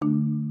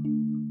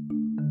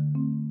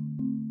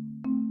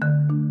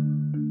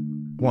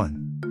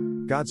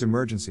God's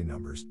emergency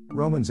numbers,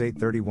 Romans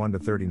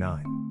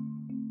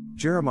 8:31-39.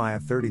 Jeremiah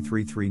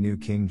 33:3 New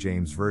King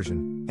James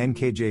Version,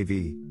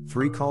 NKJV,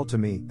 3 Call to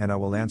me, and I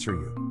will answer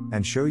you,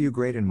 and show you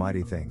great and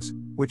mighty things,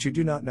 which you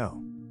do not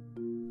know.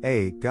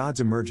 A.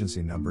 God's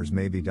emergency numbers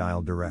may be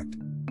dialed direct.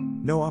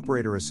 No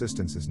operator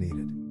assistance is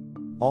needed.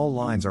 All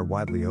lines are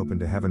widely open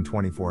to heaven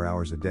 24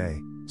 hours a day,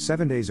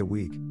 7 days a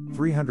week,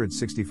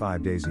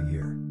 365 days a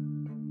year.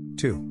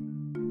 2.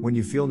 When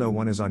you feel no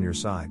one is on your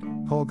side,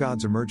 call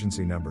God's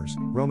emergency numbers,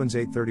 Romans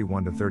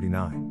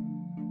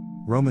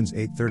 8:31-39. Romans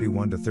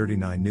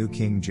 8:31-39 New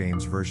King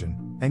James Version,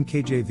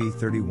 NKJV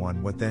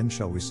 31 What then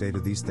shall we say to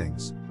these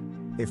things?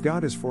 If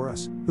God is for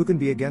us, who can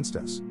be against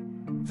us?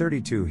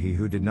 32 He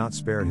who did not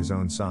spare his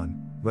own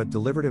son, but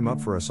delivered him up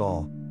for us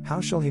all,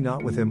 how shall he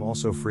not with him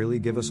also freely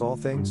give us all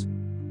things?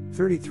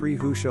 33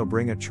 Who shall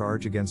bring a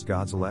charge against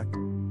God's elect?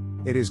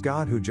 It is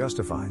God who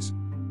justifies.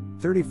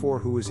 34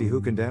 Who is he who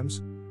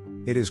condemns?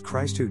 It is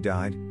Christ who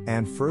died,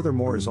 and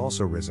furthermore is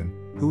also risen,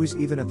 who is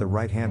even at the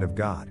right hand of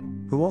God,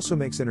 who also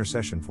makes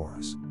intercession for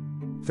us.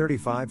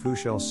 35 Who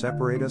shall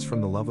separate us from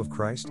the love of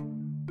Christ?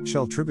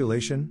 Shall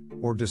tribulation,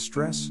 or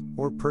distress,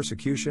 or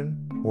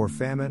persecution, or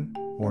famine,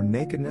 or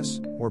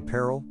nakedness, or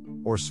peril,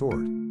 or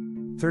sword?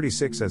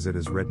 36 As it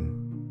is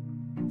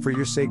written, for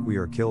your sake we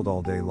are killed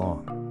all day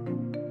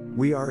long.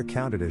 We are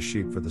accounted as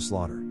sheep for the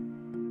slaughter.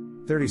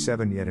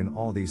 37 Yet in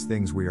all these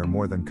things we are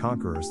more than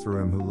conquerors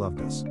through him who loved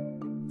us.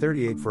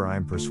 38 For I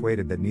am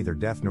persuaded that neither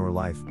death nor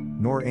life,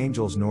 nor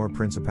angels nor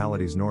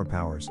principalities nor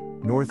powers,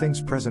 nor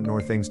things present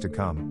nor things to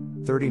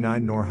come,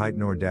 39 Nor height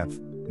nor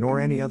depth, nor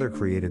any other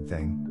created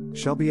thing,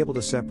 shall be able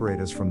to separate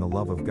us from the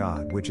love of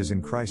God which is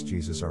in Christ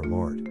Jesus our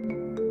Lord.